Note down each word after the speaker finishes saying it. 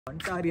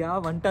வந்துட்டாரியா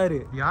வந்துட்டாரு.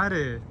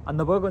 யாரு?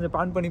 அந்த போய் கொஞ்சம்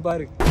பான் பண்ணி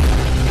பாரு.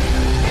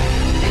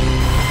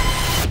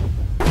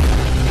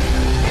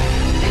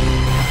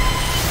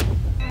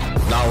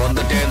 நான்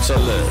வந்துட்டேன்னு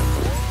சொல்லு.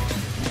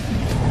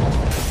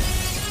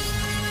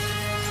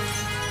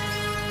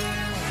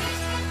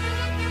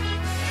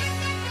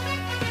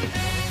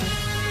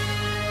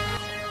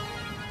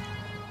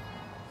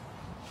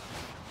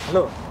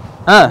 ஹலோ,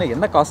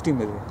 என்ன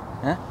காஸ்டியூம் இது?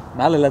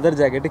 மேலே லெதர்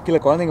ஜாக்கெட்டு, கீழே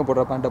குழந்தைங்க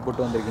போடுற பேண்ட்டை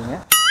போட்டு வந்திருக்கீங்க.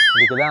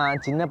 இதுக்கு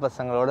தான் சின்ன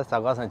பசங்களோட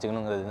சகாசம்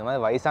வச்சுக்கணுங்கிறது. இந்த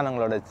மாதிரி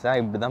வயசானவங்களோட வச்சா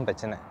இப்படி தான்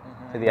பிரச்சனை.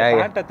 சரியா?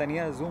 பேண்ட்டை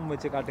தனியாக ஜூம்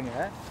வச்சு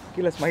காட்டுங்க.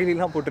 கீழே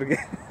ஸ்மைலிலாம் போட்டிருக்கு.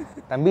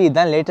 தம்பி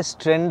இதுதான் லேட்டஸ்ட்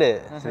ட்ரெண்டு.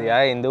 சரியா?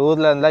 இந்த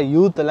ஊரில் இருந்தால்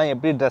யூத் எல்லாம்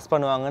எப்படி ட்ரெஸ்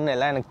பண்ணுவாங்கன்னு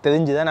எல்லாம் எனக்கு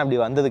தெரிஞ்சு தான் நான்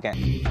அப்படி வந்திருக்கேன்.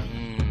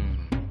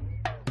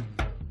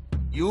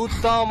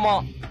 யூத்தாமா.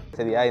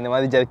 சரியா? இந்த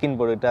மாதிரி ஜர்க்கின்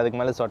போட்டுக்கிட்டு அதுக்கு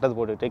மேலே சொட்டர்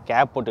போட்டுக்கிட்டு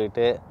கேப்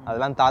போட்டுக்கிட்டு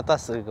அதெல்லாம்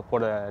தாத்தாஸுக்கு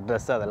போட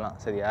ட்ரெஸ் அதெல்லாம்.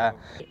 சரியா?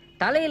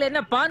 தலையில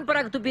என்ன பான்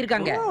பராக் துப்பி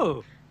இருக்காங்க,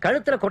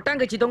 கழுத்துல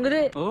கொட்டாங்கச்சி தொங்குது,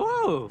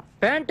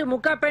 பேண்ட்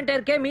முக்கா பேண்ட்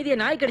இருக்கே, மீதிய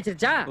நாய்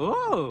கடிச்சிருச்சா?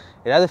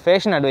 ஏதாவது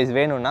ஃபேஷன் அட்வைஸ்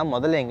வேணும்னா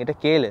முதல்ல என்கிட்ட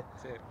கேளு.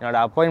 என்னோட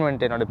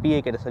அப்பாயின்மெண்ட் என்னோட பிஏ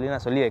கிட்ட சொல்லி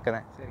நான் சொல்லி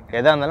வைக்கிறேன்.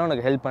 எதா இருந்தாலும்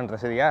உனக்கு ஹெல்ப்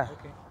பண்ணுறேன். சரியா?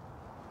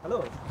 ஹலோ,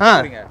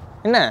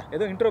 என்ன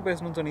ஏதோ இன்ட்ரோ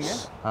பேசணும்னு சொன்னீங்க.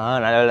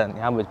 நல்ல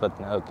ஞாபகம் வச்சு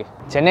பார்த்தீங்க. ஓகே,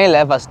 சென்னையில்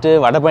ஃபஸ்ட்டு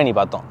வடபழனி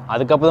பார்த்தோம்.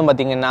 அதுக்கப்புறம்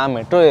பார்த்தீங்கன்னா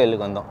மெட்ரோ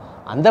ரயிலுக்கு வந்தோம்.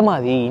 அந்த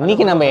மாதிரி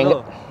இன்னைக்கு நம்ம எங்கே?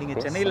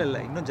 நீங்கள் சென்னையில்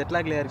இல்லை, இன்னும்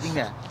ஜெட்லாக்லேயே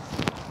இருக்கீங்க.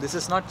 This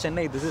is not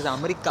Chennai, this is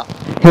America.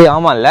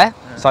 ஆமாம் இல்லை,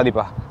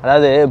 சாரிப்பா.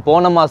 அதாவது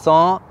போன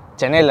மாதம்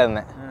சென்னையில்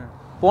இருந்தேன்,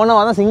 போன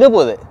மாதம்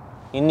சிங்கப்பூர்,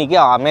 இன்னைக்கு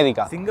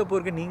அமெரிக்கா.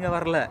 சிங்கப்பூருக்கு நீங்கள்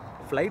வரல,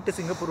 ஃப்ளைட்டு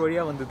சிங்கப்பூர்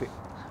வழியாக வந்தது.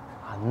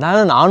 அதனால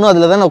நானும்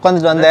அதில் தானே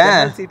உட்காந்துட்டு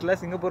வந்தேன். சீட்டில்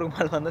சிங்கப்பூருக்கு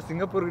மேலே வந்தால்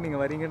சிங்கப்பூருக்கு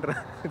நீங்கள் வரீங்கன்ற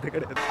இது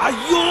கிடையாது.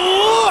 ஐயோ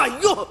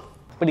ஐயோ,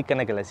 இப்படி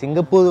கணக்கில்லை,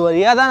 சிங்கப்பூர்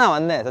வழியாக தான் நான்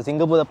வந்தேன். ஸோ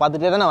சிங்கப்பூரை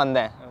பார்த்துட்டே தான் நான்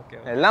வந்தேன்.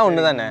 எல்லாம்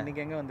ஒன்று தானே.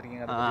 நீங்கள் எங்கே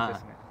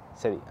வந்திருக்கீங்க?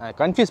 சரி,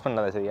 கன்ஃபியூஸ்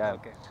பண்ணாத. சரியா?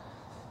 ஓகே,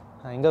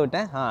 எங்கே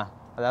விட்டேன்?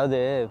 அதாவது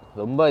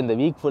ரொம்ப இந்த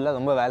வீக் ஃபுல்லாக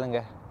ரொம்ப வேலைங்க.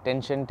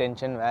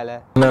 டென்ஷன் வேலை.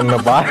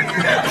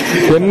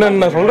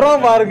 என்னென்ன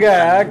சொல்றோம் பாருங்க,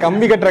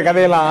 கம்பி கட்டுற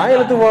கதையெல்லாம்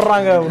எடுத்து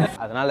போடுறாங்க.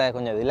 அதனால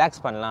கொஞ்சம்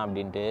ரிலாக்ஸ் பண்ணலாம்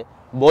அப்படின்ட்டு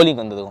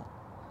போலிங் வந்ததுக்கும்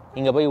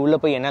இங்கே போய் உள்ளே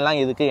போய்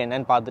என்னெல்லாம் இருக்குது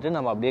என்னன்னு பார்த்துட்டு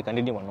நம்ம அப்படியே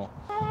கண்டினியூ பண்ணுவோம்.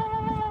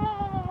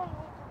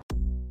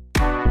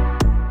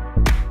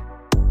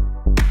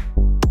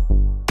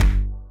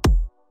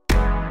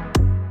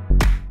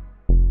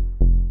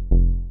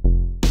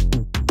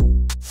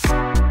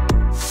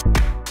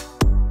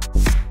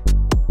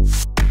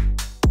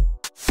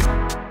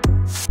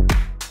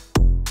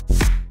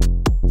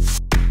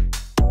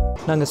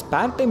 நாங்கள்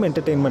ஸ்பேர் டைம்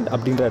என்டர்டெயின்மெண்ட்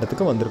அப்படின்ற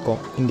இடத்துக்கு வந்திருக்கோம்.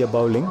 இங்கே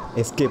பவுலிங்,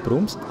 எஸ்கேப்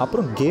ரூம்ஸ்,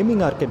 அப்புறம்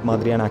கேமிங் ஆர்கேட்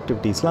மாதிரியான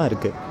ஆக்டிவிட்டீஸ்லாம்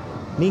இருக்குது.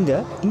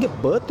 நீங்கள் இங்கே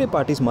பர்த்டே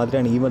பார்ட்டிஸ்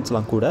மாதிரியான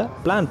ஈவெண்ட்ஸ்லாம் கூட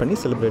பிளான் பண்ணி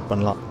செலிப்ரேட்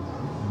பண்ணலாம்.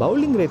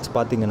 பவுலிங் ரேட்ஸ்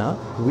பார்த்தீங்கன்னா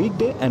week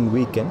day and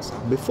weekends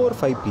before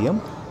 5 PM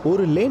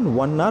ஒரு லேன்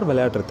 1 hour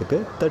விளையாடுறதுக்கு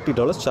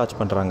 $30 சார்ஜ்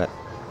பண்ணுறாங்க.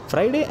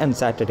 Friday and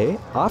Saturday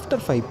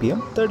after 5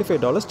 PM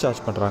 $35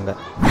 charge பண்ணுறாங்க.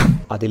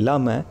 அது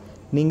இல்லாமல்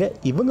நீங்கள்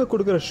இவங்க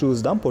கொடுக்குற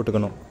ஷூஸ் தான்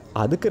போட்டுக்கணும்.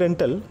 அதுக்கு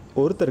ரெண்டல்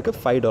ஒருத்தருக்கு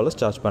 $5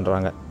 சார்ஜ்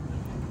பண்ணுறாங்க.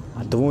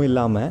 அதுவும்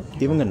இல்லாமல்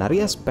இவங்க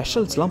நிறையா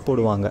ஸ்பெஷல்ஸ்லாம்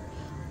போடுவாங்க.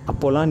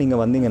 அப்போல்லாம்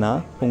நீங்கள் வந்தீங்கன்னா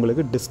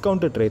உங்களுக்கு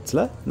டிஸ்கவுண்டட்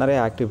ரேட்ஸில் நிறைய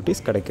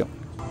ஆக்டிவிட்டீஸ் கிடைக்கும்.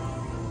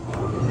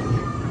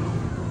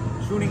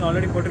 ஷூ நீங்கள்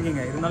ஆல்ரெடி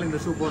போட்டிருக்கீங்க, இருந்தாலும்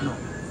இந்த ஷூ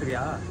போடணும்.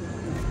 சரியா?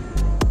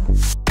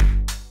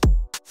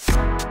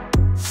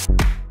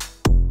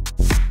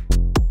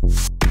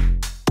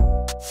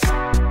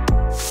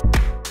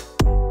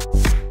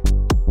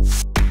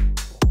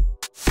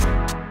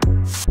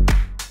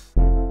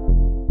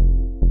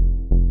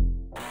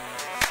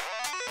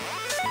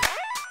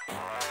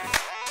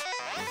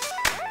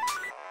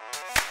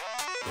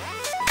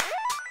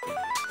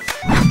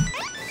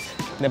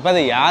 இப்போ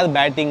அது யார்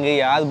பேட்டிங்கு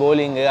யார்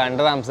போலிங்கு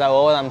அண்டர் ஆர்ம்ஸா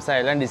ஓவர் ஆர்ம்ஸா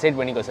எல்லாம் டிசைட்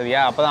பண்ணிக்கோ. சரியா?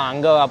 அப்போ தான்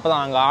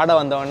அங்கே ஆட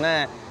வந்தோடனே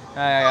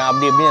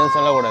அப்படி எப்படி எதுவும்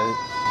சொல்லக்கூடாது.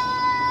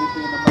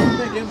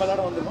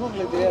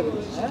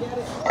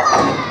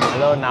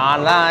 ஹலோ,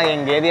 நான் தான்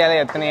எங்கள்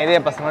ஏரியாவில் எத்தனை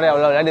ஏரியா பசங்களோட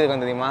எவ்வளோ விளையாடி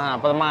இருக்கோம் தெரியுமா?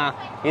 அப்புறமா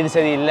இது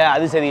சரியில்லை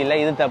அது சரியில்லை,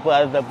 இது தப்பு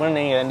அது தப்புன்னு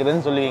நீங்கள் 2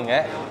 பேரும் சொல்லுவீங்க.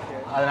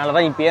 அதனால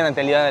தான் இப்பயே நான்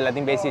தெளிவாக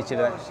எல்லாத்தையும் பேசி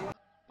வச்சுடுறேன்.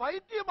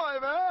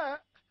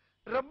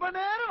 ரொம்ப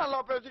நேரம்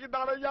நல்லா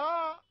பேசிக்கிட்டாரையா.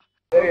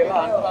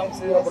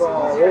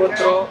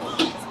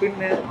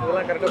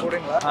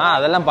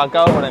 அதெல்லாம்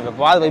பக்காவாக போடுவேன். இப்போ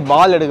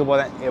பால் எடுக்க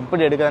போகிறேன்,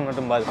 எப்படி எடுக்கிறேன்னு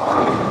மட்டும் பாரு.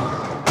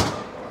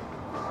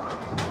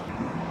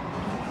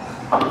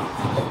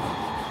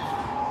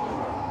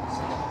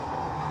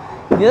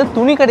 இது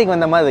துணி கடைக்கு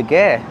வந்த மாதிரி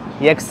இருக்கே.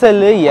 XL,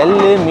 L,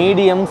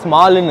 மீடியம்,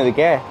 ஸ்மால்னு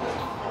இருக்கே.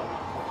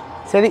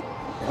 சரி,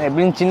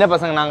 எப்படின்னு சின்ன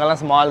பசங்க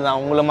நாங்கள்லாம் ஸ்மால் தான்.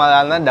 உங்களை மாதிரி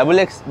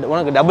இருந்தால்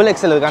உனக்கு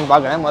XXL இருக்கான்னு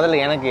பார்க்குறேன்.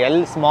 முதல்ல எனக்கு L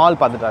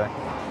ஸ்மால் பார்த்துட்டு வரேன்.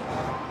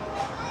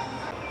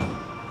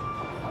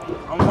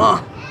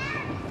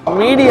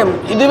 மீடியம்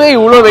இதுவே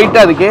இவ்வளோ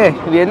வெயிட்டாக இருக்கே.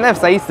 இது என்ன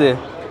சைஸு?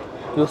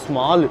 இது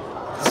ஸ்மால்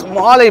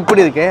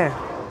இப்படி இருக்கே.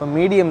 இப்போ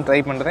மீடியம் ட்ரை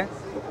பண்ணுறேன்.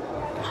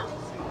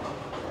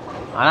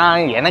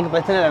 ஆனால் எனக்கு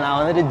பிரச்சனை இல்லை, நான்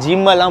வந்துட்டு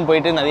ஜிம்மெல்லாம்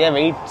போயிட்டு நிறைய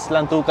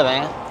வெயிட்ஸ்லாம்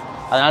தூக்குறேன்.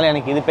 அதனால்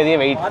எனக்கு இது பெரிய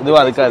வெயிட்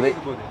இதுவாக இருக்காது.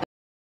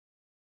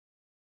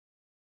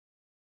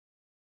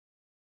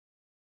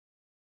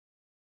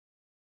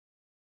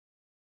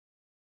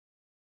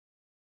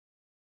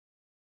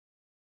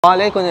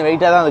 பாலே கொஞ்சம்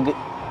வெயிட்டாக தான் இருக்குது.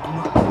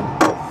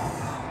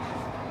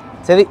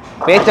 சரி,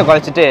 பேச்சை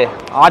குறைச்சிட்டு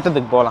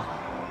ஆட்டத்துக்கு போகலாம்.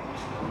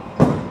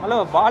 ஹலோ,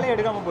 பாலே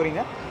எடுக்காமல்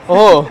போகிறீங்க? ஓ,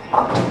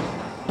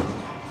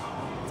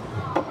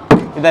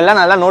 இதெல்லாம்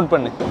நல்லா நோட்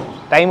பண்ணு,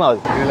 டைம்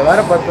ஆகுது. இதில்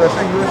வேறு 10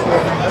 வருஷம் யூஎஸ்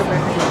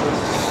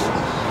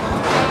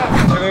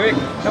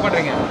என்ன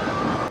பண்ணுறீங்க?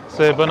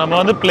 ஸோ இப்போ நம்ம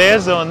வந்து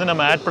பிளேயர்ஸை வந்து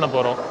நம்ம ஆட் பண்ண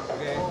போகிறோம்.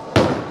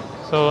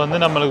 ஸோ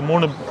வந்து நம்மளுக்கு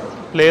 3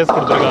 பிளேயர்ஸ்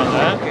கொடுத்துருக்காங்க.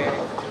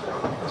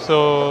 ஸோ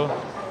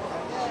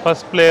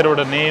ஃபஸ்ட்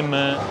பிளேயரோட நேமு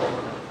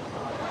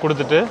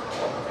கொடுத்துட்டு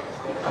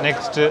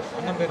நெக்ஸ்ட்டு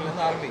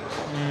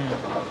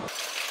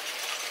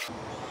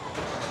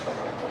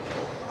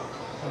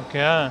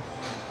ஓகே.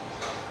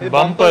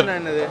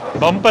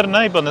 பம்பர்னா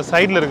இப்போ அந்த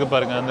சைடில் இருக்கு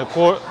பாருங்க,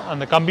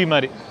 அந்த கம்பி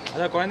மாதிரி.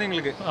 அதான்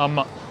குழந்தைங்களுக்கு.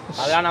 ஆமாம்,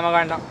 அதான் நம்ம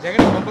வேண்டாம்.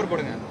 ஜெகன் பம்பர்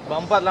போடுங்க.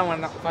 பம்பர்லாம்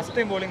வேண்டாம். First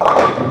time polling.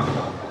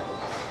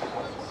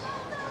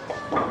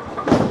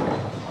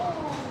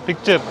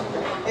 பிக்சர்.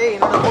 ஏய்,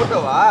 இந்த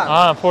ஃபோட்டோவா?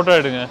 ஃபோட்டோ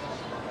எடுங்க.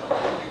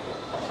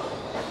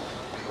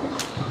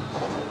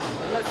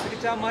 நல்லா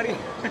சிரிச்சா மாதிரி.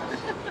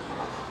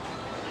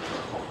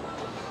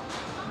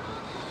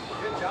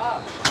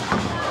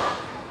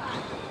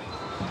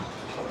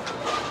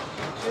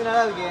 இது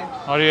நல்லா இருக்கே.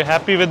 Are you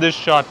happy with this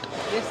shot?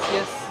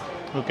 Yes.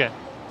 Okay.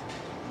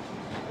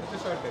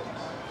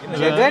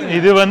 Jagan,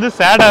 இது வந்து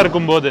சேடா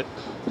இருக்கும்போது.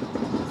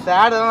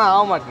 சேடா தான்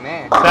ஆக மாட்டேனே.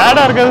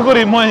 சேடா இருக்கிறதுக்கு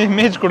ஒரு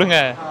இமேஜ் கொடுங்க.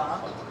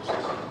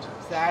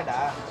 சேடா?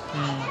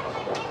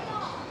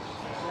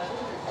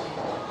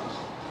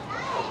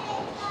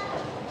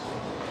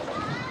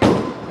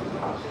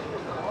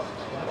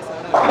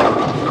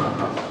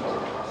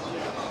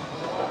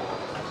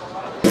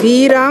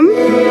 வீரம்,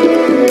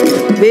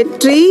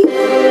 வெற்றி,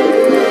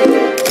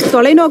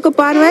 தொலைநோக்கு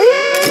பார்வை.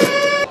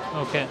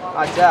 ஓகே.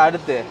 ஆச்சா,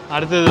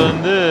 அடுத்தது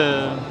வந்து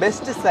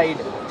பெஸ்ட்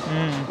சைடு.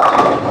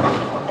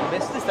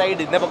 பெஸ்ட் சைடு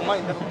இந்த பக்கமா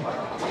இந்த பக்கமா?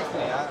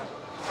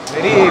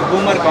 Very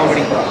boomer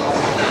comedy.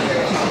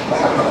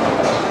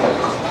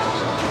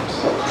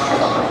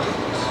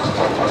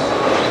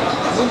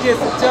 மூஞ்சியை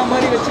சிரிச்சா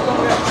மாதிரி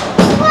வச்சுக்கோங்க.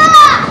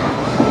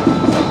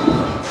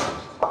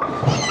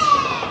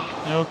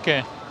 ஓகே.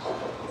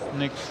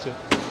 நெக்ஸ்ட்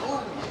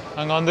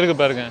அங்கே வந்திருக்கு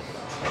பாருங்க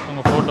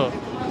உங்கள் ஃபோட்டோ.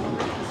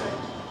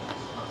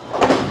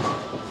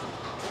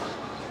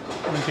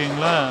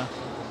 ஓகேங்களா?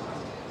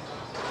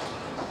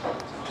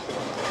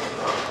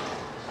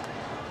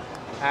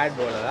 Add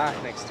பவுலரா?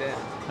 Next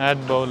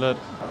add bowler.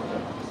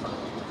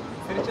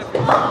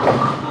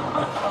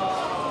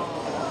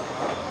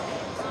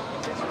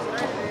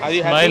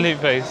 Smiley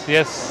face.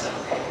 S.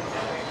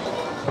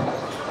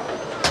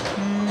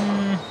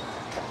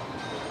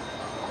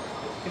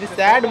 இது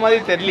சேட்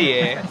மாதிரி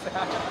தெரியலையே.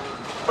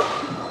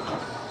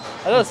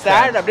 அதோ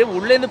சேட் அப்படியே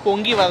உள்ள இருந்து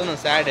பொங்கி வரணும்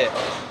சேட்.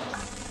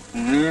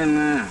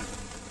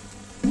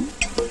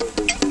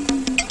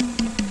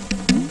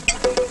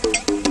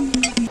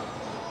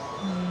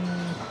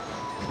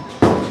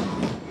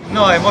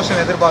 இன்னும்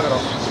எமோஷன்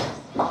எதிர்பார்க்குறோம்.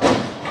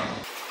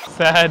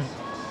 சேட்.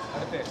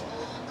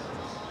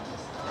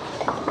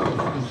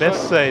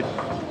 Best side.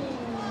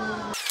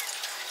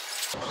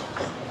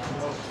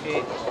 ஓகே,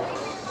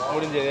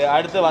 முடிஞ்சது.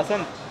 அடுத்து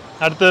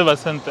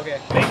Vasanth.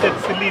 Make it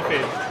chilli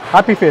face.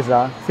 Happy ஃபேஸா?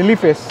 Chilli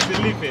face.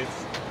 Chilli face.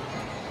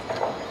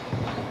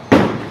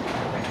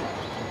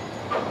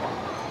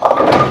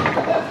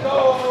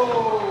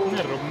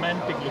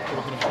 Romantic look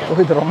கொடுக்குறோம். ஓ,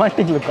 இது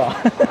ரொமான்டிக் லுக்கா?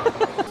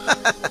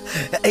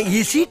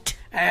 Is it?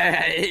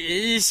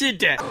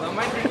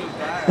 ரொமான்டிக்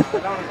லுக்கா?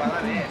 அதெல்லாம் உனக்கு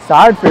வராதே.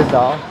 சாட்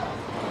ஃபேஸா?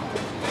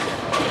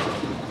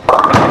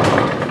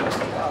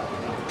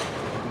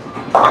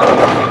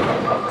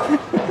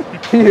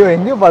 ஐயோ,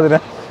 எங்கேயோ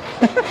பார்த்துட்டேன்.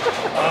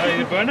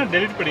 இது வேணா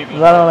டெலிட்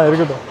பண்ணிடலாம். வேணாம்,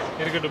 இருக்கட்டும்.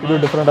 இது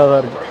டிஃப்ரெண்டாக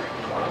தான் இருக்கு.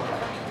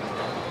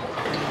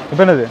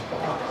 இப்போ என்னது?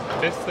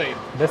 Best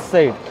side. பெஸ்ட்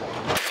சைட்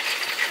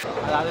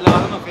அதுல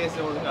வரணும் ஃபேஸ்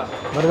ஒழுங்கா.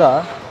 வருதா?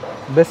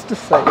 Best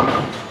side.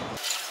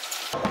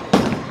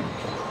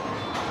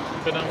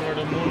 இப்போ நம்மளோட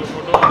 3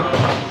 ஃபோட்டோ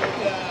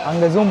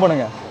அங்கே ஜூம்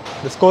பண்ணுங்க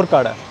இந்த ஸ்கோர்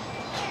கார்டை.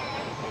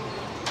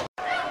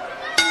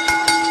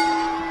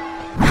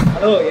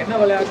 ஹலோ, என்ன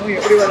விளையாடணும்,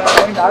 எப்படி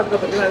விளையாடணும், இந்த ஆட்டத்தை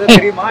பற்றி எதாவது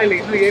தெரியுமா? இல்லை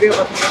இன்னும் ஏரியா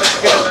பசங்க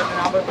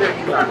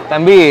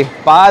தம்பி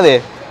பாரு,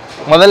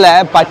 முதல்ல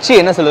பச்சி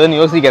என்ன சொல்லுதுன்னு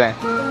யோசிக்கிறேன்.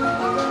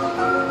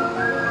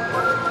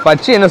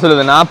 பச்சி என்ன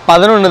சொல்லுதுன்னா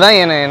 11 தான்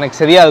எனக்கு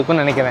சரியா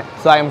இருக்கும்னு நினைக்கிறேன்.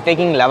 So I am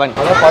taking 11.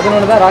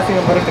 11 தான் ராசி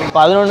நம்பர்.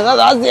 11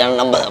 தான் ராசியான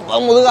நம்பர்.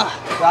 முதுகா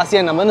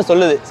ராசியான நம்பர்னு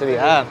சொல்லுது.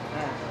 சரியா?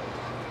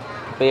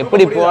 இப்போ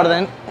எப்படி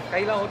போடுறேன்னு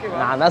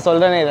நான் தான்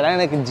சொல்கிறேனே. இதெல்லாம்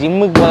எனக்கு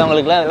ஜிம்முக்கு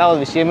போகிறவங்களுக்குலாம் இதெல்லாம் ஒரு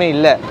விஷயமே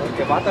இல்லை.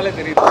 பார்த்தாலே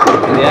தெரியுது.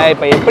 சரியா?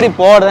 இப்போ எப்படி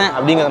போடுறேன்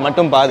அப்படிங்கிறத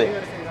மட்டும் பாரு.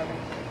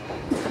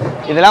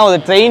 இதெல்லாம் ஒரு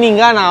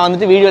ட்ரைனிங்காக நான்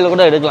வந்துட்டு வீடியோவில்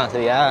கூட எடுக்கலாம்.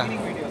 சரியா?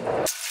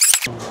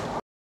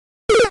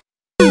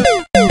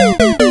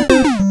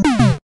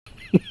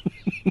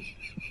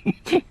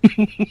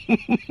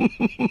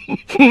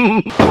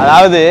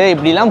 அதாவது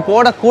இப்படிலாம்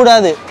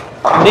போடக்கூடாது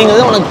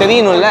அப்படிங்கிறது உனக்கு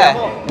தெரியணும்ல.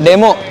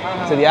 டெமோ.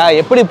 சரியா?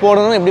 எப்படி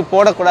போடணும் எப்படி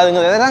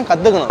போடக்கூடாதுங்கிறதான்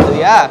கற்றுக்கணும்.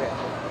 சரியா?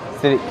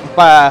 சரி,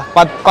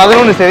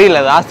 11 சரியில்லை,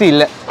 ராசி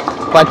இல்லை.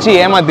 பச்சி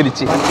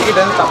ஏமாத்திருச்சு.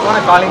 தப்பான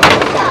காலிங்.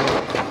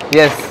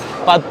 எஸ்,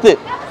 10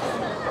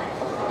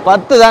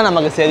 10 தான்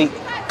நமக்கு சரி.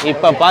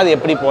 இப்போ பாது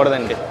எப்படி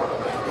போடுறதுன்ட்டு.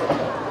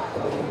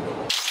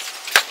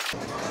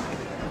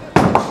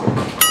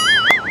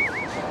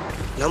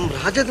 நம்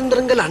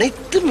ராஜதந்திரங்கள்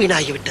அனைத்தும்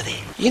வீணாகிவிட்டதே.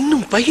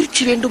 இன்னும்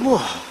பயிற்சி வேண்டுமோ?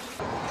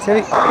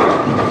 சரி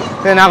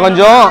சரி, நான்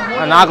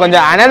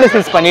கொஞ்சம்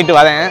அனாலிசிஸ் பண்ணிட்டு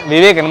வரேன்.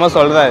 விவேக் என்னமோ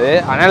சொல்கிறாரு,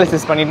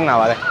 அனாலிசிஸ் பண்ணிட்டு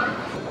நான் வரேன்.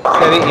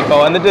 சரி, இப்போ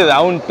வந்துட்டு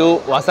ரவுண்ட் 2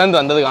 வசந்த்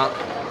வந்ததுக்கான்.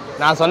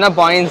 நான் சொன்ன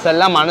பாயிண்ட்ஸ்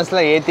எல்லாம்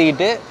மனசில்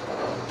ஏற்றிக்கிட்டு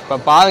இப்போ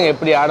பாருங்க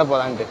எப்படி ஆட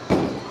போகிறான்ட்டு.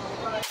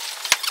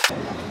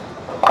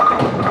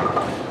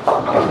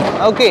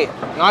 Okay,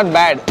 not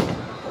bad.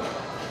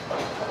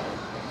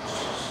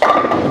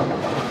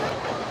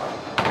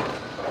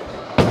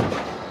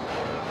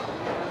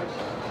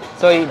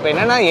 ஸோ இப்போ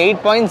என்னென்னா 8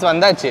 பாயிண்ட்ஸ்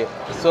வந்தாச்சு.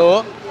 ஸோ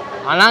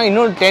ஆனால்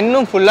இன்னும்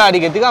 10 ஃபுல்லாக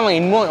அடிக்கிறதுக்கு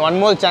அவன் ஒன்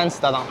மோர்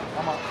சான்ஸ் தரான்.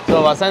 So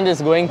Vasanth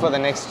is going for the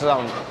next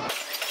round.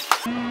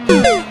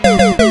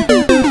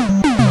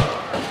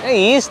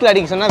 ஈஸ்டில்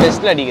அடிக்க சொன்னால்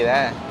வெஸ்ட்டில் அடிக்கிற.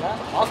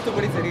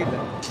 வாஸ்துபடி சரியில்லை.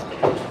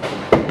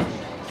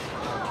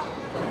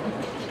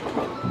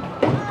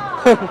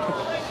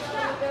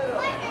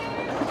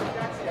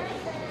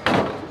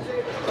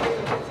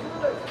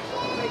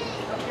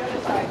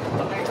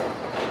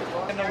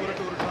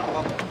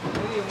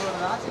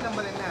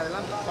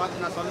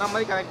 நான் சொன்ன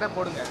மாதிரி கரெக்டாக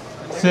போடுங்க.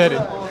 சரி,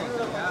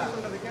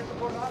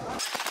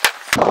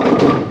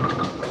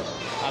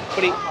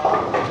 அப்படி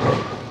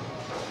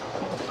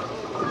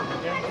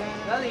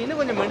அதாவது இன்னும்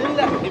கொஞ்சம்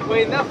மிடில் இப்படி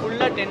போயிருந்தா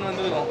ஃபுல்லாக 10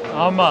 வந்துருக்கும்.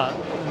 ஆமாம்,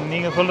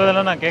 நீங்கள்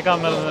சொல்கிறதெல்லாம் நான்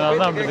கேட்காம இருந்ததுனால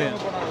தான் அப்படி.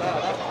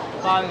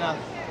 பாருங்க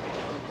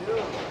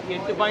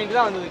 8 பாயிண்ட்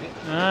தான் வந்ததுக்கு.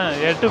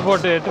 8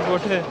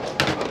 போட்டு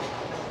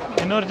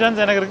இன்னொரு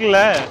சான்ஸ் எனக்கு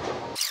இருக்குல்ல.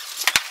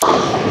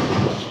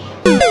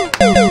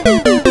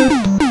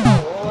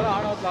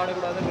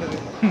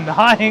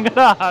 நான்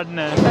எங்கடா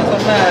ஆடினேன்?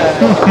 சொன்ன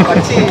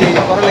பச்சி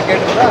குரலை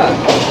கேட்டுருந்தா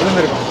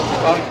விழுந்திருக்கும்.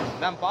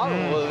 நான்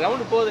பாவம் ஒரு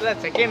ரவுண்டு போகுதுல,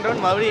 செகண்ட்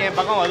ரவுண்ட் மறுபடியும் என்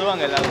பக்கம்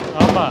வருவாங்க எல்லாரும்.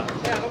 ஆமாம்,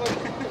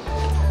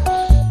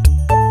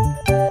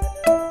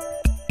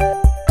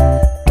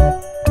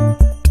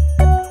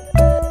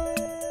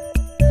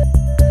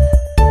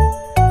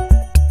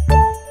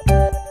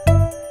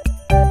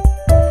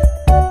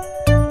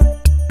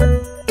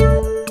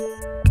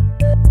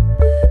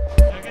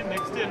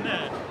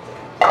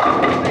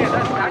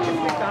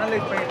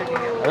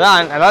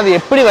 அதாவது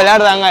எப்படி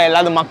விளையாடுறாங்க,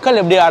 எல்லாரும் மக்கள்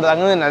எப்படி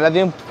ஆடுறாங்கன்னு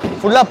எல்லாத்தையும்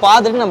ஃபுல்லாக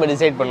பார்த்துட்டு நம்ம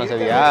டிசைட் பண்ணோம்.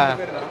 சரியா?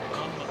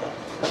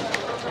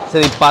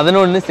 சரி,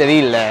 11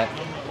 சரியில்லை,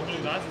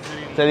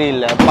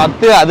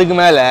 10 அதுக்கு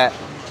மேலே.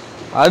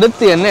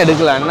 அடுத்து என்ன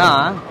எடுக்கலான்னா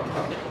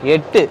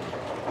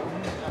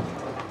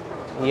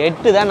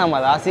 8 தான்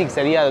நம்ம ராசிக்கு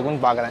சரியாக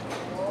இருக்குன்னு பார்க்குறேன்.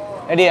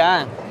 ரெடியா?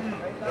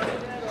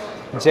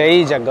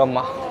 ஜெய்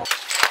ஜகம்மா.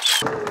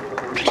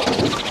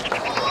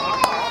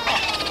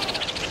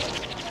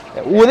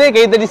 ஊரே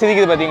கைத்தட்டி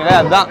சிரிக்குது பார்த்தீங்களா?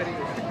 அதுதான்.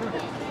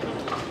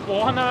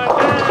 போன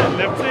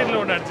லெஃப்ட் சைடில்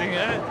ஒன்று அடிச்சிங்க,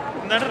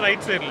 இந்த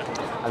ரைட் சைடில்.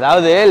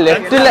 அதாவது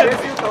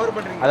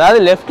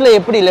லெஃப்ட்டில்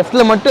எப்படி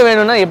லெஃப்ட்டில் மட்டும்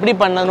வேணும்னா எப்படி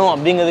பண்ணணும்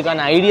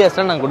அப்படிங்கிறதுக்கான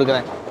ஐடியாஸ்லாம் நான்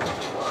கொடுக்குறேன்.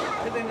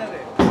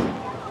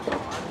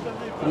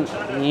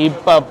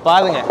 இப்போ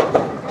பாருங்க,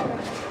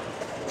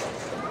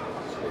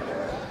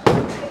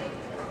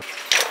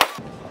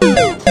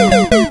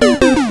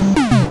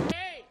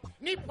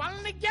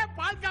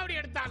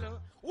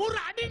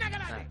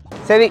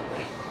 சரி.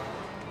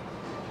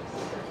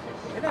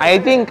 I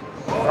think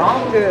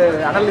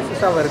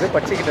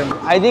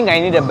I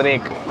need a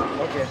break.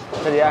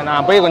 சரியா?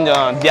 நான் போய்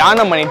கொஞ்சம்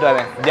தியானம் பண்ணிட்டு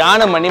வரேன்.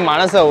 தியானம் பண்ணி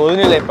மனசை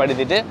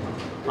ஒருநிலைப்படுத்திட்டு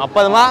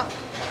அப்புறமா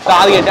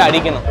டார்கெட்டை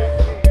அடிக்கணும்.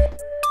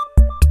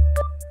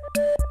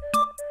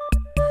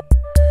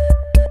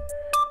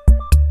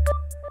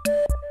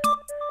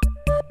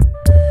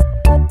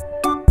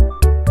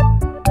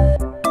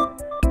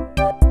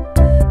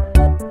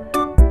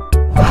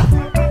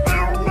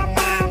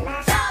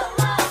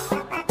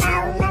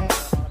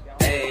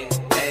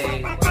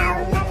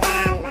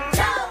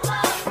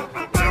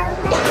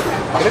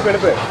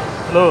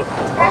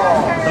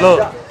 ஹலோ,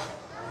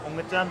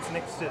 உங்கள் சான்ஸ்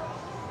நெக்ஸ்ட்.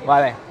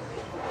 வரேன்.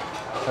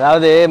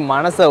 அதாவது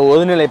மனசை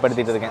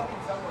ஒருநிலைப்படுத்திட்டு இருக்கேன்.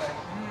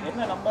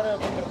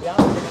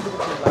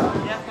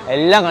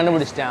 எல்லாம்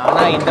கண்டுபிடிச்சிட்டேன்.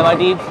 ஆனால் இந்த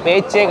வாட்டி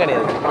பேச்சே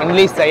கிடையாது,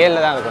 ஒன்லி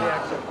செயலில் தான் இருக்கணும்.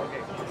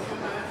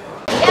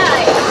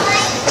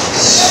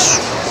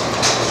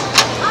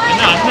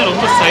 என்ன அண்ணன்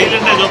ரொம்ப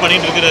சைலண்டாக ஏதோ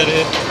பண்ணிட்டு இருக்கிறாரு.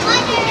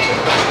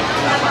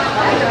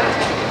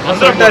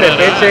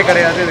 பேச்சே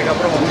கிடையாது,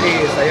 இதுக்கப்புறம் ஒன்லி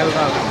செயல்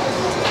தான்.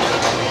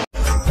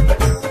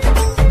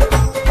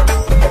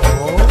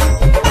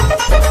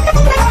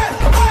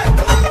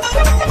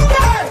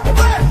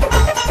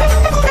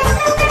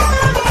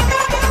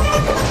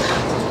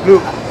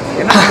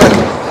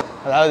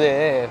 அதாவது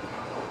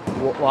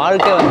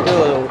வாழ்க்கை வந்து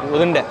ஒரு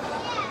உருண்டை.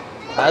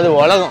 அதாவது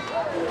உலகம்.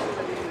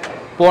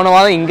 போன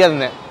வாரம் இங்கே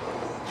இருந்தேன்,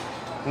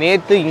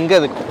 நேற்று இங்கே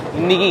இருக்கேன்,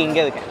 இன்னைக்கு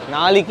இங்கே இருக்கேன்,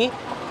 நாளைக்கு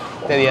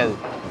தெரியாது.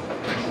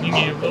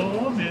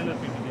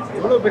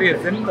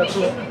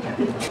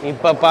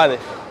 இப்ப பாரு,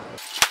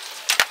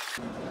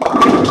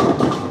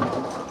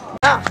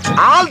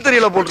 ஆள்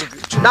தெரியல போட்டுருக்கு.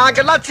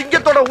 நாங்கெல்லாம்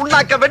சிங்கத்தோட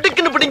உண்ணாக்க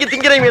வெட்டுக்குன்னு பிடிங்க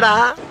திங்கிறீங்கடா.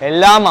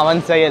 எல்லாம்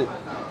அவன் செயல்.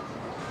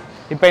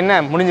 இப்போ என்ன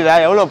முடிஞ்சதா?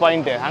 எவ்வளோ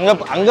பாயிண்ட்டு?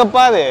 அங்கே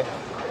பாரு,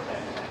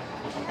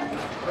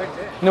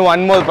 இன்னும்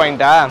 1 more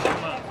பாயிண்ட்டா?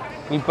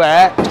 இப்போ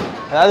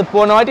அதாவது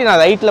போன வாட்டி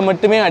நான் ரைட்டில்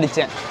மட்டுமே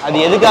அடித்தேன். அது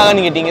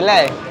எதுக்காகன்னு கேட்டிங்கல்ல,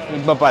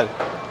 இப்போ பாரு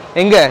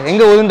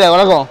எங்கே உளுந்த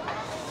உலகம்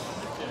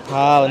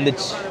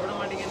வந்துச்சு.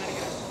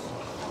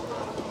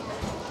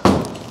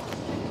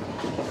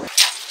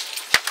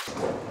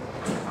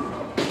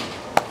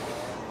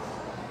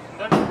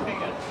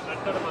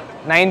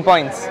 Nine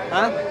points.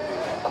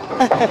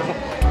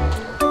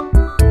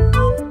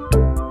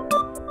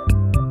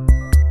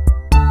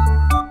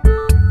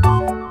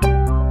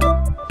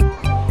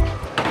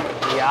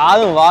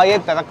 யாரும் வாயே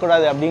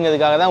தரக்கூடாது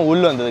அப்படிங்கிறதுக்காக தான்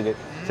உள்ள வந்ததுக்கு.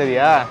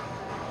 சரியா?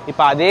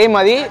 இப்போ அதே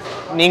மாதிரி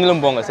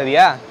நீங்களும் போங்க.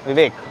 சரியா?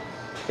 விவேக்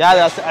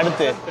யார்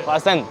அடுத்து?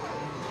 வசந்த்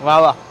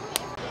வா.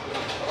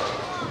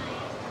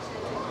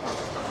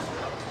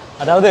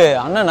 அதாவது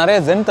அண்ணன் நிறைய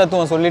ஜென்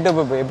தத்துவம் சொல்லிட்டு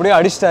இப்போ எப்படியோ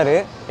அடிச்சிட்டாரு.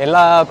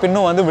 எல்லா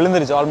பின்னும் வந்து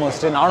விழுந்துருச்சு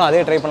ஆல்மோஸ்ட். நானும்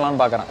அதே ட்ரை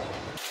பண்ணலான்னு பார்க்குறேன்.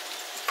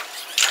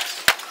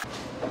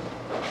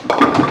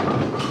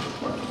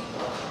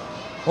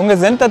 உங்க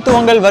ஜென்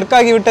தத்துவங்கள் ஒர்க்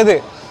ஆகி விட்டது.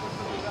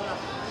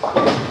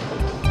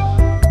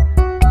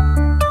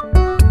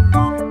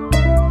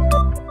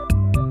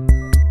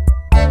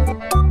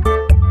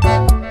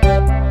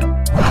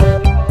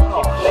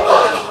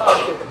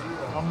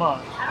 ஆமா,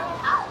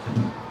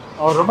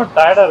 அவர் ரொம்ப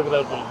டயர்டா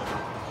இருக்கிறார்.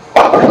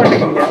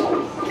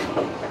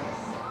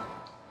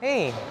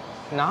 ஏய்,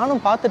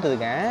 நானும் பார்த்துட்டு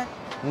இருக்கேன்.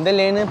 இந்த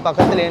லேனு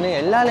பக்கத்து லேனு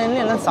எல்லா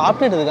லேன்லையும் எல்லாம்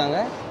சாப்பிட்டுட்டு இருக்காங்க.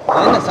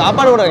 என்ன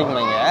சாப்பாடு கூட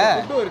கிடைக்குமாங்க?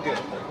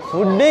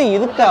 ஃபுட்டு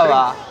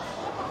இருக்காவா?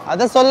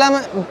 அதை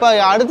சொல்லாமல் இப்போ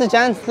அடுத்த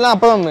சான்ஸ்லாம்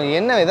அப்போ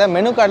என்ன ஏதாவது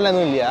மெனு கார்டில்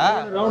எதுவும் இல்லையா?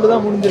 ரவுண்டு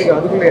தான் முடிஞ்சிருக்கு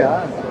அதுக்குள்ளேயா?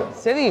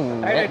 சரி,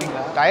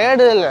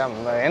 டயர்டு இல்லை,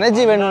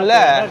 எனர்ஜி வேணும்ல.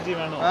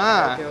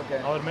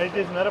 அவர்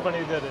மெடிடேஷன் வேற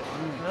பண்ணிருக்காரு.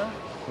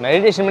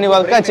 மெடிடேஷன் பண்ணி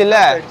ஒர்க் ஆச்சு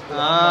இல்லை?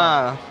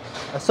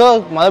 ஸோ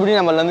மறுபடியும்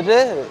நம்ம வந்துட்டு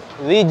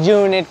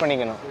ரீஜூவினேட்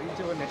பண்ணிக்கணும்.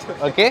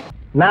 ஓகே,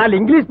 4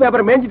 இங்கிலீஷ்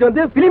பேப்பர் மேய்ஞ்சிட்டு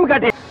வந்து ஃபிலிம்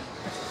காட்டி.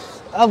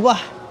 அப்பா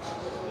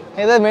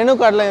ஏதோ மெனு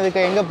கார்டில்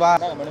இருக்கு. எங்கப்பா?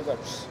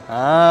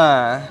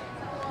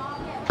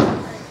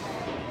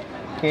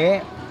 ஓகே,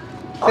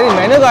 சரி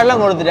மெனு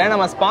கார்டெலாம் கொடுத்துட்டேன்.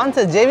 நம்ம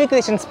ஸ்பான்சர் JayVee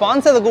கிரியேஷன்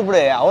ஸ்பான்சரை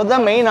கூப்பிடு. அவர்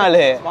தான் மெயின்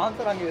ஆளு.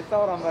 ஸ்பான்சர் அங்கே எஸ்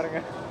ஆகிறான் பாருங்க.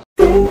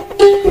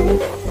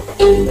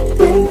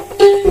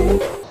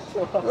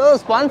 ஓ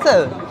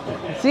ஸ்பான்சர்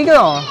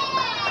சீக்கிரம்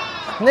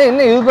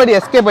என்ன இதுபடி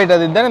எஸ்கேப்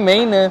ஆகிட்டது. இதுதானே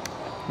மெயின்.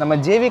 நம்ம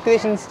JayVee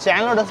கிரியேஷன்ஸ்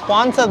சேனலோட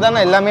ஸ்பான்சர் தானே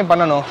எல்லாமே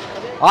பண்ணணும்.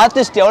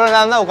 ஆர்டிஸ்ட் எவ்வளோ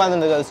நேரம் தான்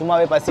உட்காந்துருக்காரு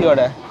சும்மாவே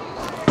பசியோட.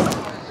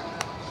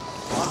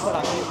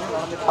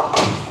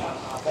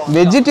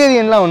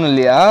 வெஜிடேரியன்லாம் ஒன்றும்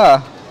இல்லையா?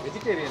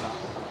 வெஜிடேரியனா?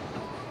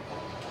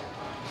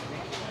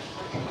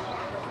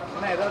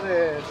 ஏதாவது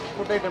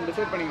ஃபுட் ஐட்டம்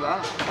டிசைட் பண்ணிங்களா?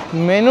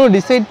 மெனு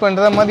டிசைட்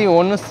பண்ணுற மாதிரி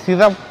ஒன்றும்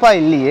சிறப்பாக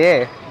இல்லையே.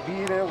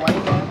 பீரு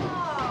ஒயினு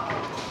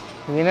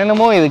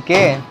என்னென்னமோ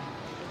இருக்கே.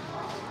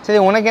 சரி,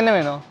 உனக்கு என்ன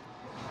வேணும்?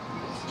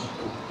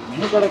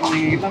 மெனு கார்டை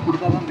நீங்கள் எல்லாம்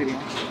கொடுத்தா தான்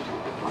தெரியும்.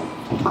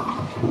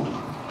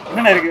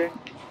 என்னென்ன இருக்கு?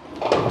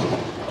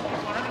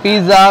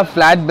 பீஸா,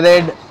 ஃப்ளாட்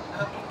பிரெட்.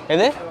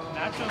 எது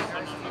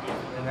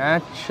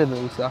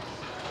நேச்சுரல்ஸா?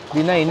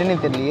 அப்படின்னா என்னென்னு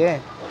தெரியலையே.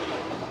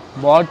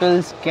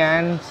 Bottles,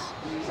 Cannes.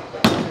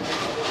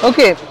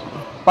 ஓகே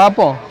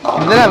பார்ப்போம்.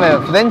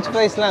 இதெல்லாம் ஃப்ரெஞ்ச்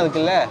ஃப்ரைஸ்லாம்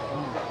இருக்குல்ல.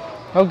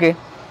 Okay,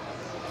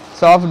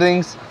 soft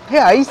drinks.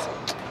 ஐஸ்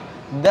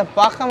இதை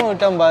பார்க்காம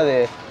விட்டோம் பாரு.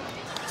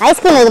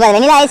 ஐஸ்கிரீம் இருக்கு பாரு.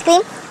 Vanilla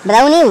ice cream,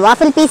 brownie,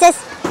 waffle pieces,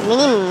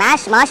 mini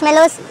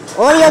marshmallows,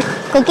 Oreo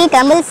cookie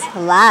crumbles.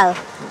 Wow,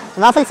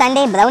 waffle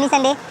Sunday, brownie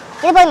Sunday.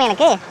 இது போதுமே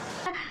எனக்கு.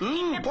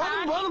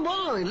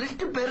 போதும்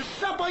லிஸ்ட்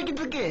பெருசா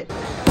போய்கிட்டு இருக்கு.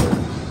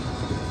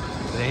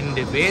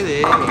 2 பேர்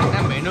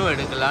என்ன மெனு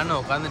எடுக்கலான்னு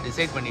உட்காந்து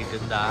டிசைட் பண்ணிட்டு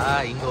இருந்தா,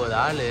 இங்கே ஒரு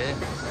ஆள்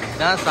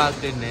இதான்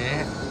சாக்குன்னு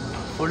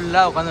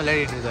ஃபுல்லாக உட்காந்து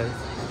விளையாடிட்டு இருக்காரு.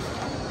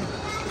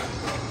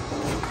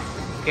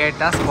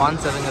 கேட்டால்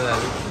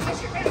ஸ்பான்சருங்கிறாரு.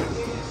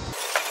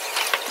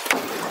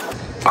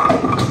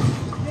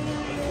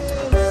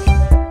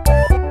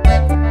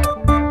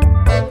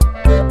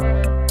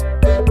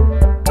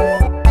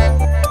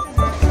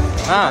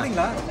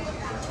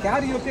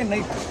 கேரியோகே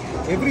night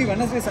every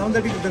Wednesday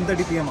 7:30 to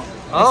 10:30 PM.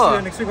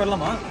 Next week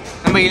வரலாமா?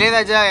 நம்ம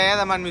இளையராஜா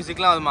ஏதமான்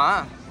மியூசிக்லாம் வருமா?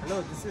 Hello,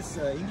 this is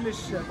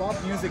English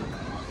pop music.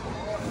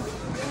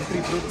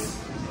 Entry fruits.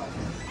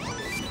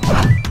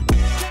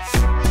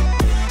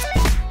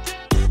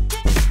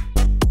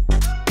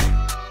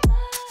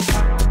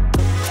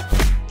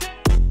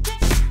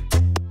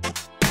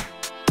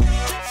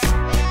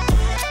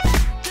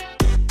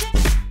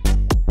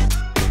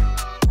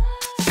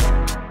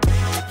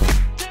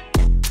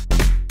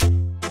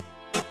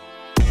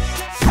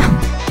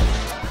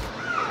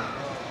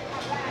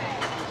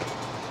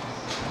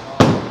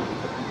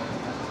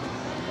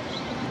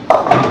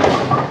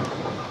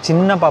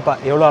 சின்ன பாப்பா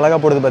எவ்வளோ அழகாக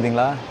போடுது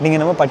பார்த்தீங்களா?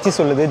 நீங்கள் நம்ம பச்சி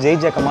சொல்லுது ஜெய்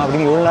ஜக்கம்மா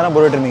அப்படின்னு இவ்வளோ நேரம்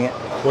போட்டுட்டு இருந்தீங்க,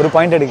 ஒரு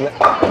பாயிண்ட் எடுக்கல.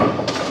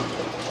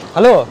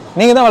 ஹலோ,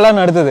 நீங்கள் தான்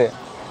விளையாடணும் அடுத்தது.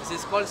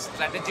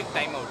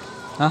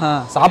 ஆஹா,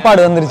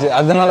 சாப்பாடு வந்துருச்சு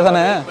அதனால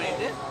தானே.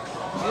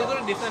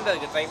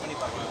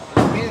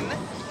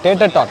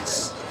 Theatre dots.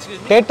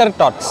 Theatre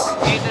dots.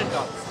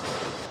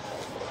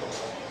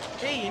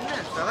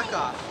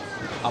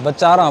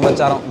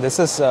 அபச்சாரம். This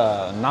is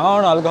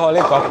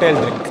non-alcoholic cocktail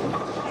drink.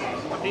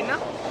 அப்படின்னா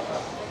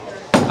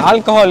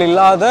ஆல்கஹால்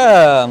இல்லாத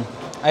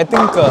ஐ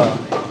திங்க்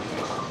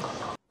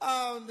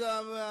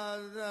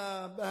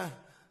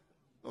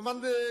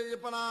வந்து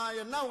இப்ப நான்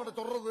என்ன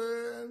உங்கள்கிட்ட சொல்றது?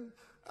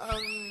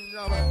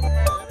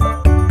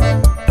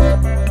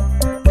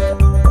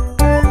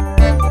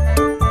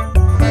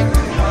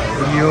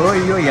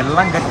 ஐயோ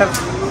எல்லாம் கட்டர்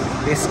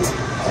வேஸ்ட்.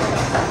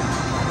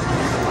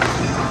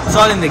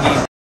 சால் இந்த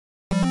கேம்.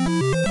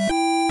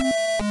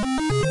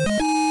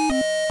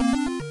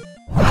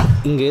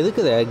 இங்கே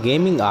இருக்கிற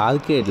கேமிங்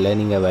ஆர்கேடில்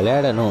நீங்கள்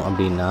விளையாடணும்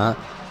அப்படின்னா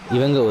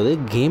இவங்க ஒரு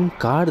கேம்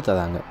கார்டு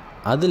தராங்க.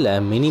 அதில்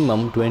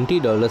மினிமம்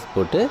 $20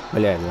 போட்டு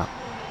விளையாடலாம்.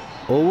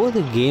 ஒவ்வொரு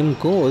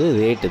கேமுக்கும் ஒரு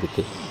ரேட்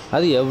இருக்குது.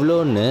 அது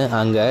எவ்வளோன்னு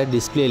அங்கே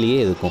டிஸ்பிளேலேயே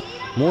இருக்கும்.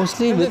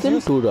 மோஸ்ட்லி வித்தின்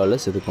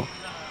 $2 இருக்கும்.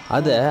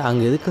 அதை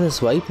அங்கே இருக்கிற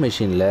ஸ்வைப்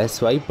மிஷினில்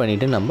ஸ்வைப்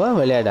பண்ணிவிட்டு நம்ம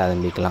விளையாட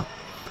ஆரம்பிக்கலாம்.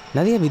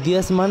 நிறைய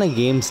வித்தியாசமான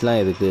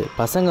கேம்ஸ்லாம் இருக்குது.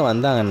 பசங்க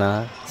வந்தாங்கன்னா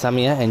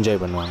செமையாக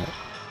என்ஜாய் பண்ணுவாங்க.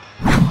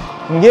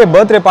 இங்கே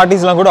பர்த்டே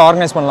பார்ட்டிஸ்லாம் கூட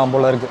ஆர்கனைஸ் பண்ணலாம்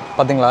போல இருக்குது.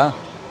 பார்த்தீங்களா?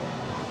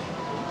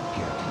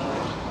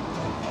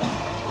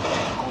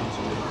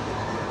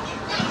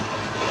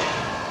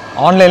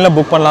 ஆன்லைனில்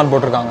புக் பண்ணலான்னு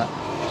போட்டிருக்காங்க.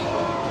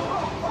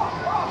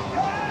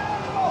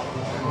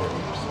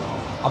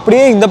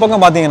 அப்படியே இந்த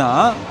பக்கம் பார்த்தீங்கன்னா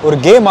ஒரு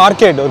கேம்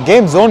ஆர்கேட், ஒரு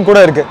கேம் ஜோன் கூட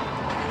இருக்குது.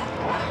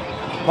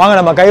 வாங்க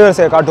நம்ம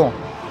கைவரிசையை காட்டுவோம்.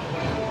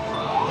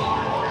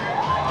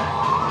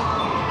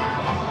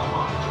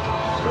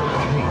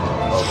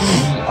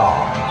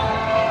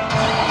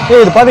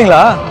 இது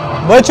பாத்தீங்களா?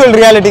 virtual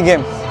reality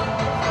game.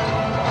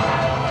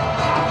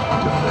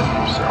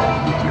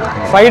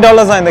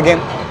 $5 தான் இந்த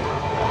கேம்.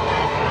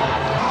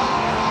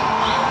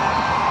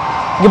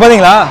 இங்க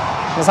பாத்தீங்களா?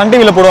 இந்த சன்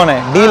டிவில போடுவானே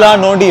டீலா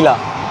நோ டீலா,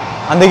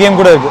 அந்த கேம்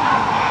கூட இருக்கு.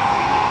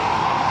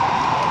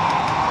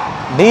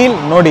 Deal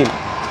no deal.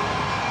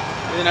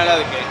 இது நல்லா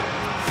இருக்கு.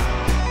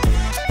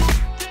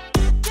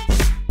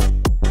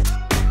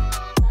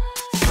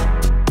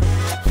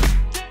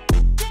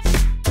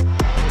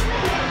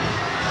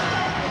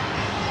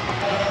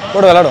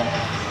 கூட விளையாடும்.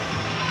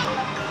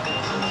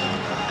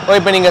 ஓ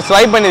இப்போ நீங்கள்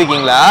ஸ்வைப்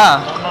பண்ணியிருக்கீங்களா?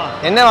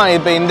 என்ன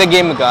இப்போ இந்த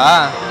கேமுக்கா?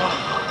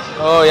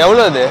 ஓ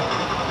எவ்வளோ அது?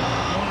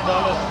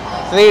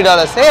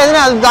 $3.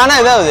 எதுனா அது தானே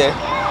ஏதாவது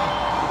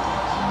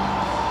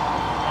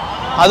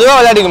அதுவா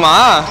விளையாடிக்குமா?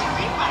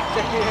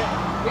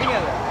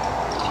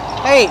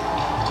 ஏய்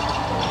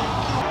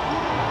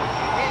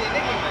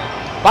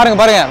பாருங்க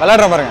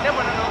விளையாடுறோம் பாருங்க.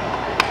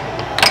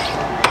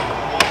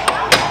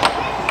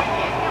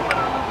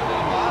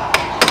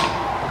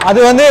 அது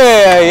வந்து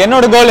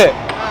என்னோட கோல்.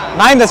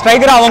 நான் இந்த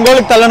ஸ்ட்ரைக்கரை அவன்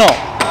கோலுக்கு தள்ளணும்.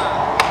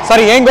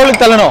 சாரி, என்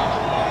கோலுக்கு தள்ளணும்.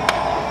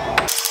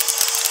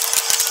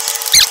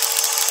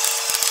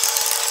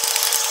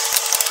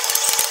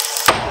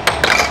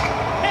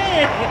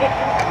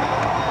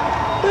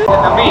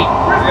 தம்பி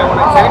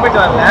உனக்கு சரிப்பட்டு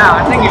வரல,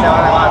 அண்ணங்கிட்ட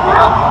வரவா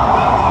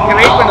இங்க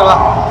வெயிட் பண்ணுவா.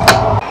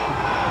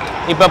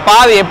 இப்போ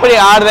பாரு எப்படி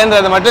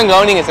ஆடுறேன்றதை மட்டும்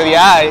கவனிங்க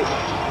சரியா?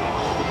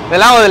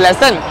 இதெல்லாம் ஒரு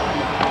லெசன்.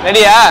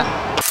 ரெடியா?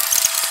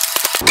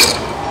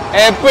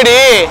 எப்படி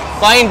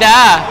பாயிண்டா?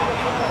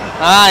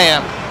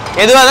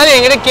 எதுவாக இருந்தாலும்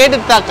என்கிட்ட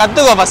கேட்டு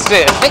கற்றுக்கோ ஃபஸ்ட்டு.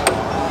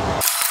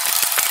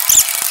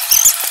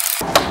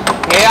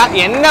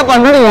 என்ன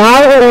பண்ணுறது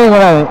யாரும்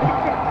தெரியக்கூடாது.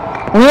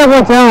 என்ன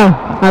போச்சா?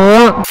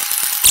 அதுதான்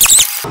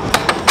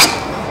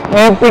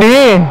எப்படி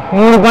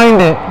 3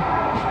 பாயிண்ட்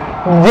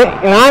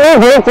நானே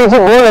ஜெயிச்சு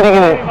கோல்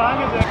அடிக்குது.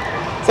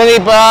 சரி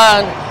இப்போ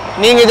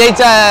நீங்கள்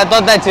ஜெயிச்சா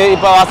தோத்தாச்சு.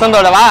 இப்போ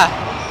வசந்தோட வா,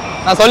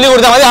 நான் சொல்லி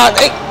கொடுத்த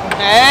மாதிரி.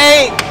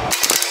 ஏய்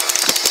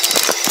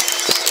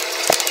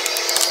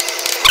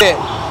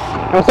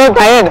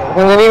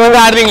கொஞ்சம் நீங்க வந்து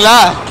ஆடுறீங்களா?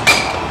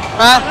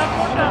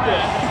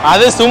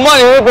 அது சும்மா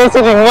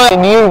பேசிட்டு இருக்கும்போது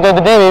நீயும்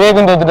தோத்துட்டு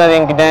விவேக்கும் தோத்துட்டாரு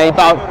என்கிட்ட.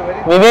 இப்ப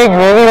விவேக்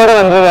வெறியோட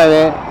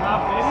வந்துருக்காரு.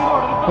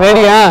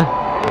 ரெடியா?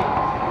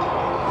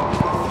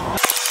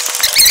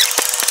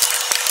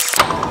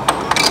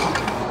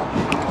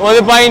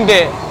 ஒரு பாயிண்ட்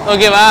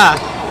ஓகேவா?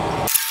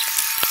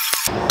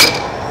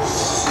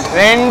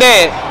 2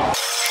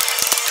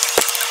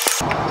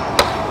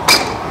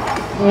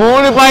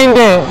 3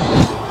 பாயிண்ட்.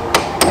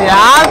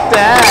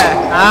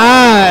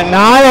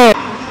 4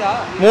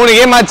 3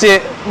 கேம் ஆச்சு.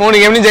 3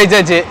 கேம்லையும்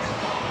ஜெயிச்சாச்சு.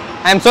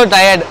 I am so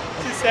tired.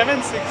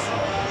 7-6.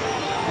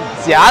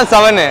 யார்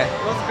 7?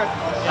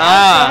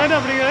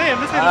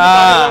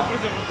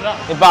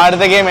 இப்போ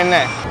அடுத்த கேம் என்ன?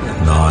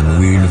 நான்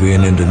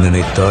வீழ்வேன் என்று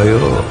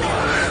நினைத்தாயோ?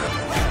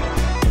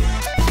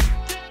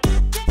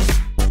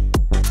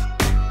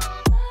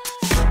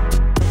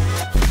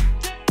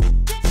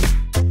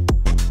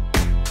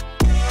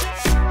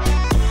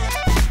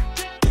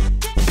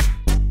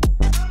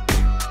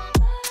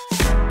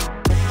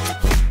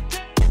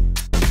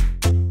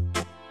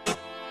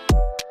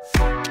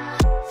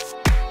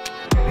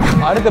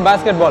 அடுத்து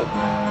பாஸ்கெட் பால்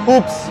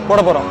ஹூப்ஸ் போட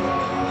போறோம்.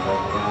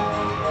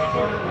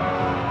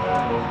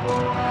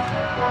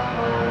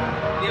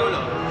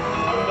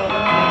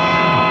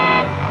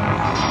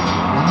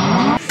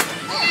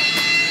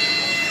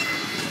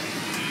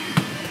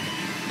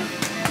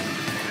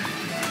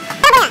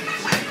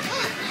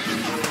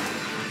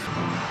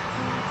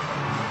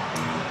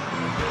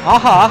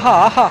 ஆஹா ஆஹா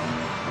ஆஹா.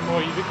 ஓ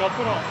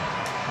இதுக்கப்புறம்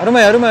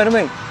அருமை அருமை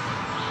அருமை.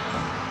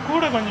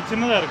 கூட கொஞ்சம்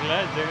சின்னதாக இருக்குல்ல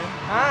ஜெகன்?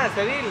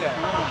 சரியில்லை,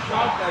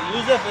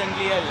 யூசர்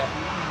ஃப்ரெண்ட்லியாக இல்லை.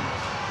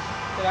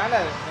 சரி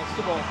வேண்டாம்,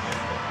 நெக்ஸ்ட் போவோம்.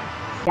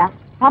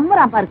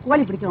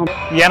 கோழி பிடிக்கும்.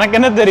 எனக்கு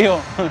என்ன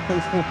தெரியும்,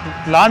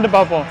 விளாண்டு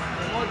பார்ப்போம்.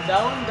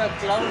 Down the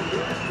cloud.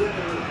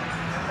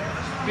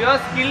 Pure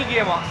skill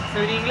game.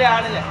 சரி நீங்களே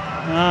ஆடுங்க.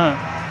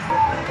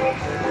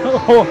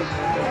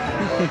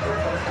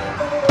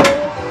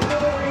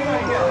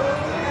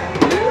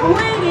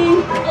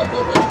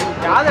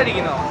 யார்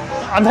அடிக்கணும்?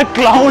 அந்த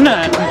clown.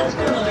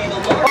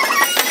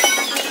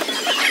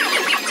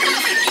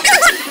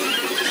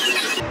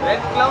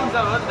 Red clowns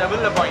are worth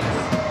double the points.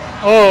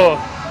 ஓ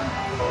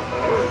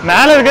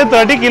மேல இருக்க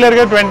 30, கீழ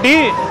இருக்க 20,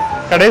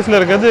 கடைசில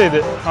இருக்கிறது இது.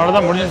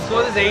 அவ்வளவுதான் முடிஞ்சது.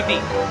 Score is 80.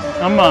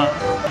 ஆமா.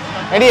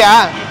 ரெடியா?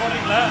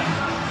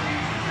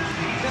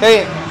 சரி.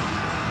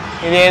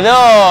 இது ஏதோ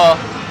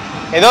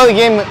ஒரு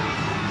கேம்,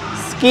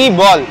 ஸ்கீ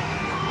பால்.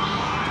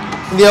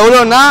 இது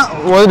எவ்வளோன்னா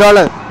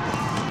 $1.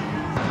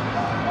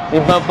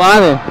 இப்போ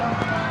பாரு,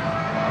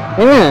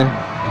 என்ன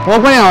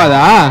ஓப்பனே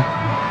ஆகாதா?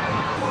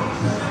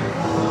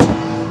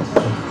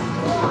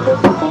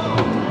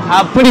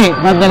 அப்படி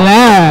பார்த்தல,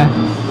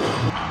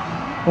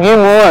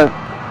 game over.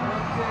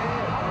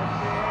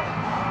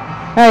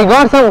 I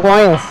got some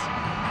coins.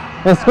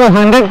 Let's go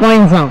 100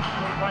 coins now.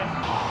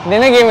 இது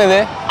என்ன கேம்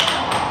இது?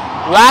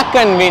 Wack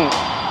Win.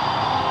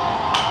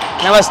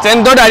 நம்ம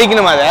ஸ்ட்ரென்த்தோட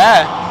அடிக்கணுமா அதை?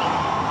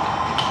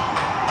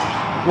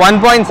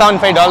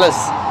 $1.75.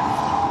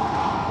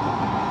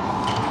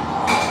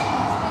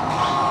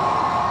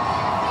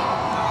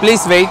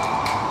 Please wait.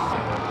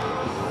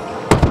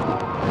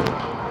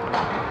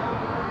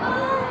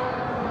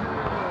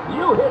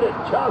 You hit it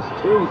just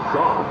too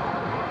soft.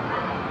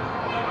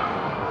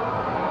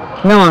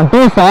 No,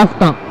 too soft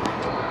தான்.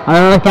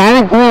 அதோட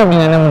கேரக்டரே அப்படி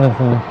என்ன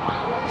பண்ணுறது?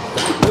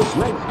 This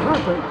makes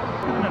perfect.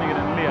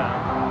 நினைக்கிறேன் இல்லையா?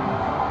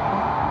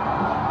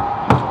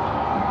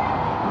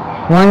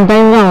 ஒன்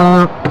டைம் தான்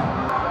அவ்வளோதான்.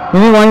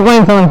 இது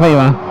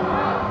 1.75.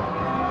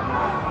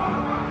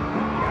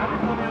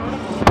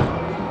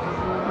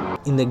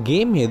 இந்த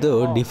கேம் ஏதோ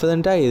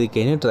டிஃப்ரெண்ட்டாக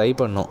இருக்கேன்னு ட்ரை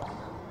பண்ணோம்.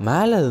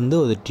 மேலே இருந்து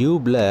ஒரு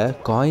டியூப்பில்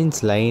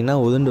காயின்ஸ்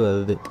லைனாக உருண்டு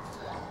வருது.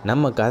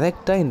 நம்ம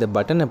கரெக்டாக இந்த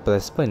பட்டனை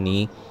ப்ரெஸ் பண்ணி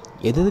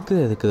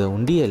இருக்கிற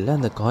உண்டியலில்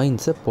அந்த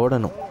காயின்ஸை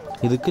போடணும்.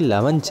 இதுக்கு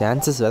 11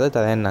 சான்சஸ் வேறு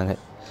தரேன்னாங்க.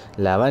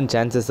 11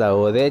 சான்சஸாக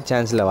ஒரே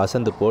சான்ஸில்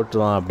வசந்த்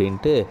போட்டுருவான்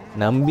அப்படின்ட்டு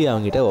நம்பி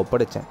அவங்ககிட்ட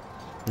ஒப்படைச்சேன்.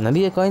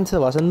 நிறைய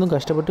காயின்ஸை வசந்தும்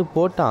கஷ்டப்பட்டு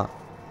போட்டான்.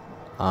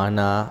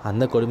 ஆனால்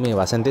அந்த கொடுமையை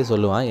வசந்தே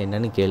சொல்லுவான்.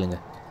 என்னன்னு கேளுங்க.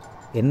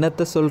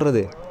 என்னத்தை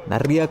சொல்கிறது,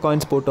 நிறையா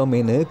காயின்ஸ்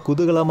போட்டோமேனு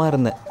குதூகலமாக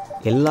இருந்தேன்.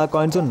 எல்லா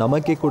காயின்ஸும்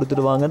நமக்கே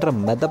கொடுத்துடுவாங்கன்ற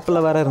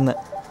மெதப்பில் வேற இருந்தேன்.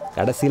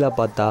 கடைசியில்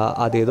பார்த்தா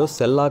அது ஏதோ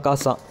செல்லா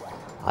காசாம்.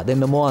 அது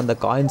என்னமோ அந்த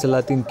காயின்ஸ்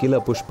எல்லாத்தையும் கீழே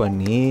புஷ்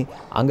பண்ணி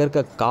அங்கே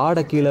இருக்க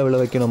காடை கீழே விழ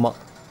வைக்கணுமா.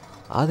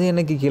 அது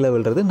என்னைக்கு கீழே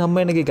விழுறது,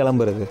 நம்ம என்னைக்கு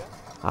கிளம்புறது?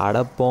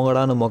 அட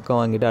போங்கடான்னு மொக்கம்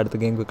வாங்கிட்டு அடுத்த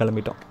கேமுக்கு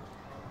கிளம்பிட்டோம்.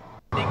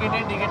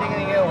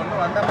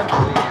 ஒன்றும் வந்த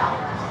மாதிரி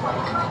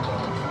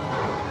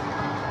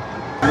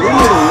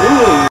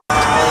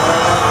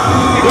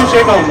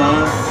ஷேக் ஆகுமா?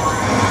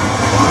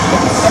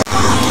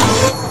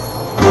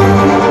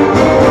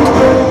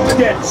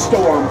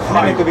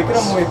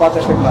 விக்ரம் மூவி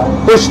பார்த்துருக்கீங்களா?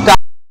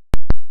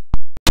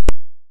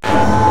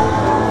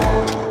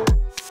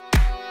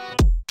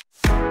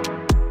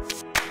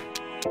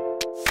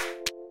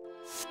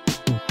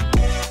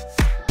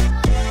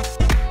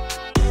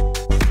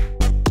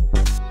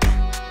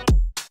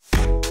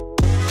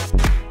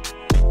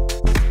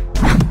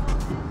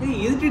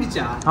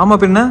 ஆமா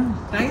பின்ன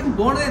டைம்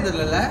போனதே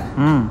தெரியல.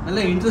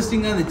 நல்லா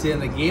இன்ட்ரெஸ்டிங்காக இருந்துச்சு.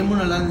 அந்த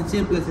கேமும் நல்லா இருந்துச்சு,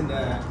 ப்ளஸ் இந்த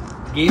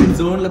கேம்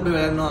ஜோனில் போய்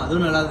விளையாடணும்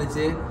அதுவும் நல்லா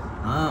இருந்துச்சு.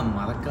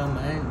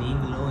 மறக்காமல்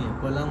நீங்களும்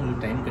எப்போல்லாம்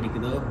உங்களுக்கு டைம்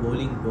கிடைக்குதோ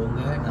போலிங்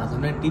போங்க. நான்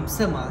சொன்ன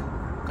டிப்ஸை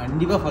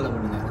கண்டிப்பாக ஃபாலோ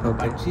பண்ணுங்கள்.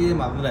 பட்சியே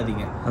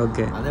மறந்துடாதீங்க.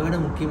 ஓகே. அதை விட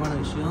முக்கியமான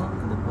விஷயம்,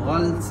 இந்த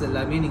பால்ஸ்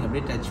எல்லாமே நீங்கள்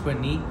அப்படியே டச்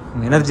பண்ணி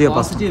எனர்ஜியை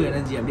பாசிட்டிவ்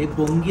எனர்ஜி அப்படியே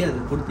பொங்கி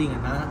அது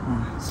கொடுத்தீங்கன்னா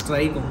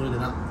ஸ்ட்ரைக்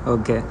உங்களுக்கு தான்.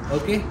 Okay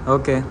okay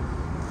okay.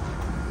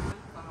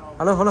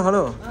 Hello hello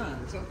hello,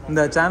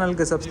 இந்த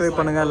சேனலுக்கு சப்ஸ்கிரைப்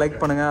பண்ணுங்கள், லைக்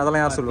பண்ணுங்கள்,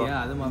 அதெல்லாம் யார் சொல்லுவாங்க?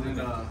 அது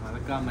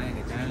மறக்காமல்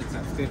எங்கள் சேனலுக்கு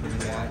சப்ஸ்கிரைப்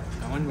பண்ணுங்கள்,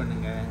 கமெண்ட்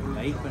பண்ணுங்கள்,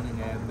 லைக்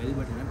பண்ணுங்கள், பெல்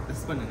பட்டனை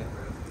ப்ரெஸ் பண்ணுங்கள்,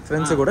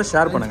 ஃப்ரெண்ட்ஸு கூட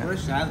ஷேர்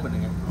பண்ணுங்கள்.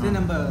 சரி,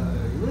 நம்ம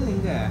இவரு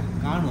எங்கே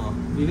காணும்?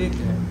 விவேக்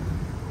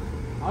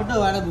ஆட்டோ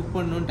வேலை புக்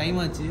பண்ணணும், டைம்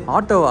ஆச்சு.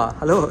 ஆட்டோவா?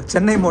 ஹலோ,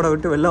 சென்னை மோட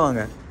விட்டு வெளில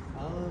வாங்க.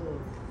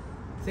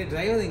 சரி,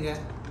 டிரைவர் எங்க?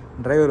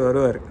 டிரைவர்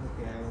வருவார்.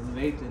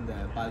 வெயிட் இந்த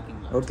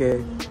பார்க்கிங். ஓகே.